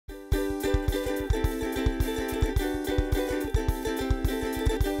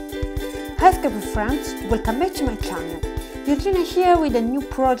Hi Skype friends, welcome back to my channel. Eugenia here with a new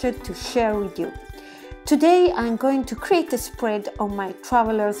project to share with you. Today I'm going to create a spread on my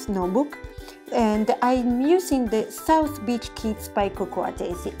Traveler's Notebook, and I'm using the South Beach kits by Coco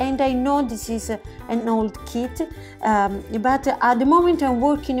Atesi. And I know this is an old kit, but at the moment I'm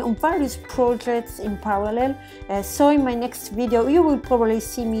working on various projects in parallel, so in my next video you will probably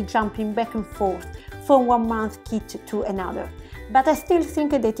see me jumping back and forth from one month kit to another. But I still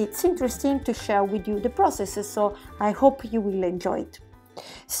think that it's interesting to share with you the process, so I hope you will enjoy it.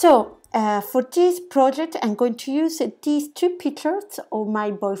 So for this project I'm going to use these two pictures of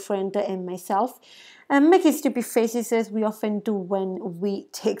my boyfriend and myself, and making stupid faces as we often do when we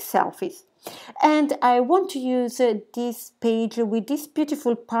take selfies. And I want to use this page with this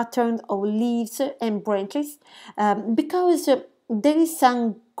beautiful pattern of leaves and branches because there is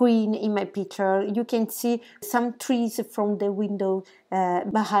some green in my picture. You can see some trees from the window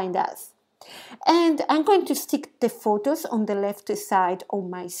behind us. And I'm going to stick the photos on the left side of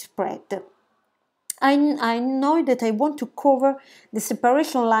my spread. I know that I want to cover the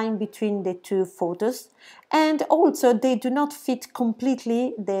separation line between the two photos, and also they do not fit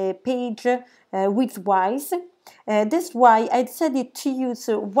completely the page width-wise. That's why I decided to use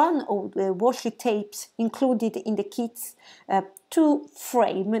one of the washi tapes included in the kits to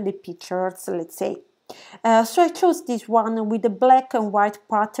frame the pictures, let's say. So I chose this one with the black and white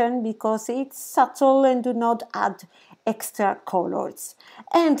pattern because it's subtle and do not add extra colors.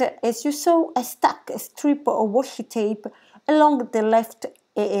 And as you saw, I stuck a strip of washi tape along the left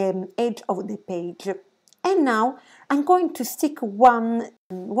edge of the page. And now I'm going to stick one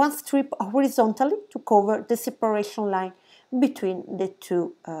strip horizontally to cover the separation line between the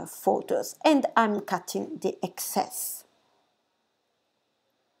two photos. And I'm cutting the excess.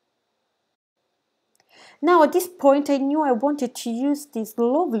 Now at this point I knew I wanted to use these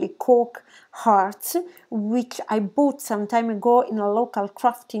lovely cork hearts, which I bought some time ago in a local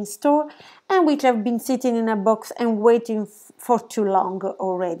crafting store and which have been sitting in a box and waiting for too long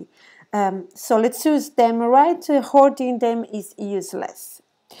already. So let's use them, right? Hoarding them is useless.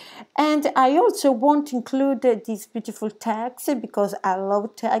 And I also want to include these beautiful tags because I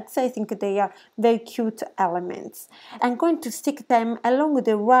love tags. I think they are very cute elements. I'm going to stick them along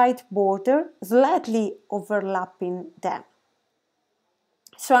the right border, slightly overlapping them.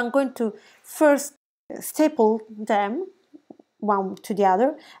 So I'm going to first staple them one to the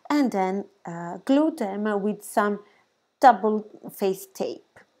other and then glue them with some double-faced tape.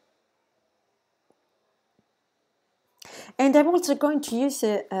 And I'm also going to use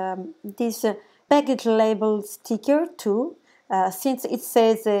this package label sticker too, since it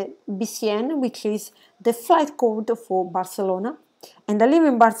says BCN, which is the flight code for Barcelona. And I live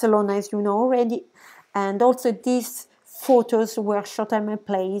in Barcelona, as you know already. And also these photos were shot at my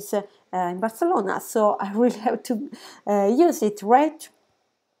place in Barcelona, so I really have to use it, right?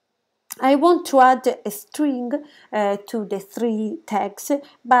 I want to add a string to the three tags,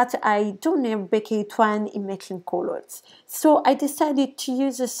 but I don't have baking twine in matching colors. So I decided to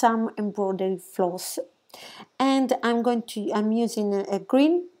use some embroidery floss. And I'm using a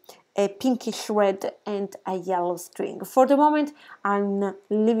green, a pinkish red and a yellow string. For the moment I'm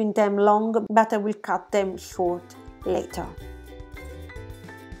leaving them long, but I will cut them short later.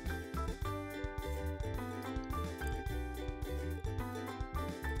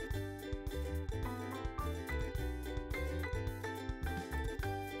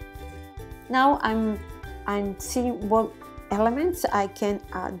 Now I'm seeing what elements I can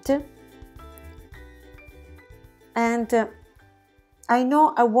add, and I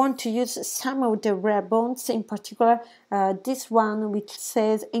know I want to use some of the ribbons. In particular, this one which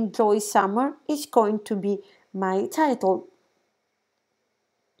says "Enjoy Summer" is going to be my title.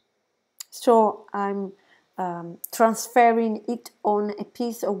 So I'm transferring it on a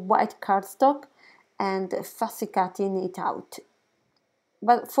piece of white cardstock and fussy cutting it out.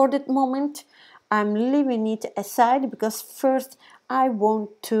 But for the moment, I'm leaving it aside because first I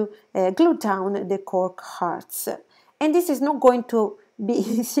want to glue down the cork hearts. And this is not going to be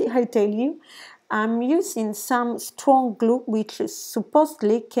easy, I tell you. I'm using some strong glue which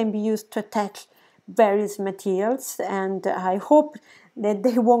supposedly can be used to attach various materials, and I hope that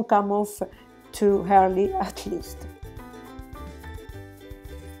they won't come off too early at least.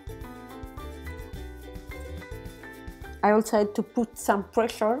 I also had to put some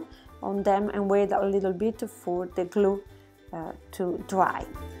pressure on them and wait a little bit for the glue to dry.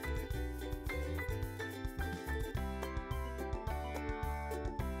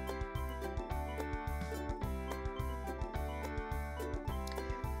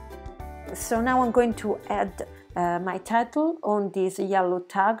 So now I'm going to add my title on this yellow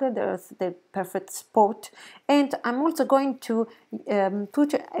tag. There's the perfect spot, and I'm also going to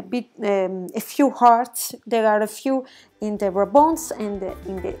put a few hearts. There are a few in the ribbons and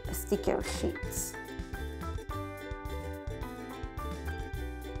in the sticker sheets.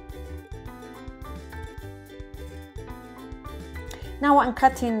 Now I'm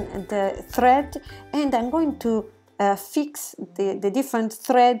cutting the thread, and I'm going to fix the different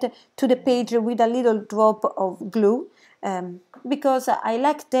thread to the page with a little drop of glue, because I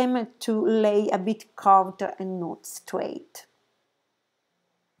like them to lay a bit curved and not straight.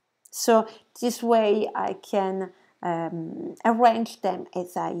 So this way I can arrange them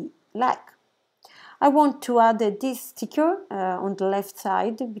as I like. I want to add this sticker on the left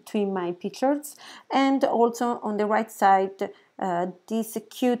side between my pictures, and also on the right side this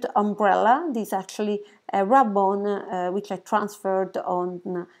cute umbrella. This is actually a ribbon which I transferred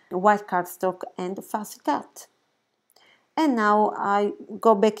on white cardstock and fast cut. And now I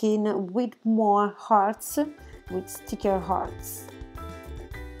go back in with more hearts, with sticker hearts.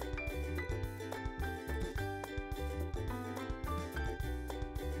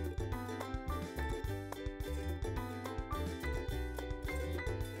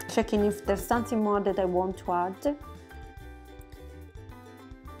 Checking if there's something more that I want to add.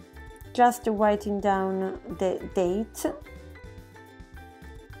 Just writing down the date.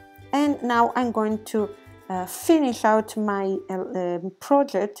 And now I'm going to finish out my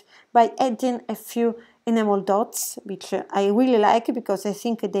project by adding a few enamel dots, which I really like because I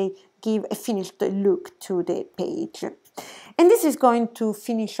think they give a finished look to the page. And this is going to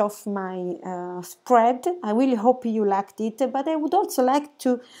finish off my spread. I really hope you liked it, but I would also like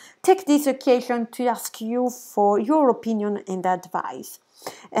to take this occasion to ask you for your opinion and advice.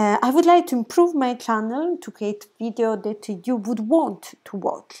 I would like to improve my channel to create videos that you would want to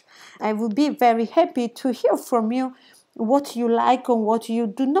watch. I would be very happy to hear from you what you like or what you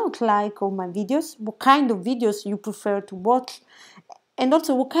do not like on my videos, what kind of videos you prefer to watch, and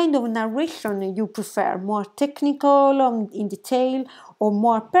also what kind of narration you prefer, more technical, in detail, or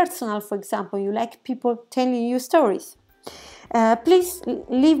more personal. For example, you like people telling you stories. Please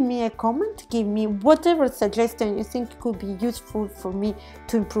leave me a comment, give me whatever suggestion you think could be useful for me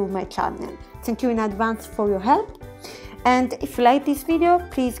to improve my channel. Thank you in advance for your help. And if you like this video,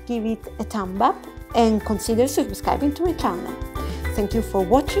 please give it a thumb up and consider subscribing to my channel. Thank you for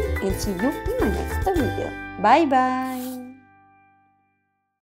watching, and see you in my next video. Bye bye!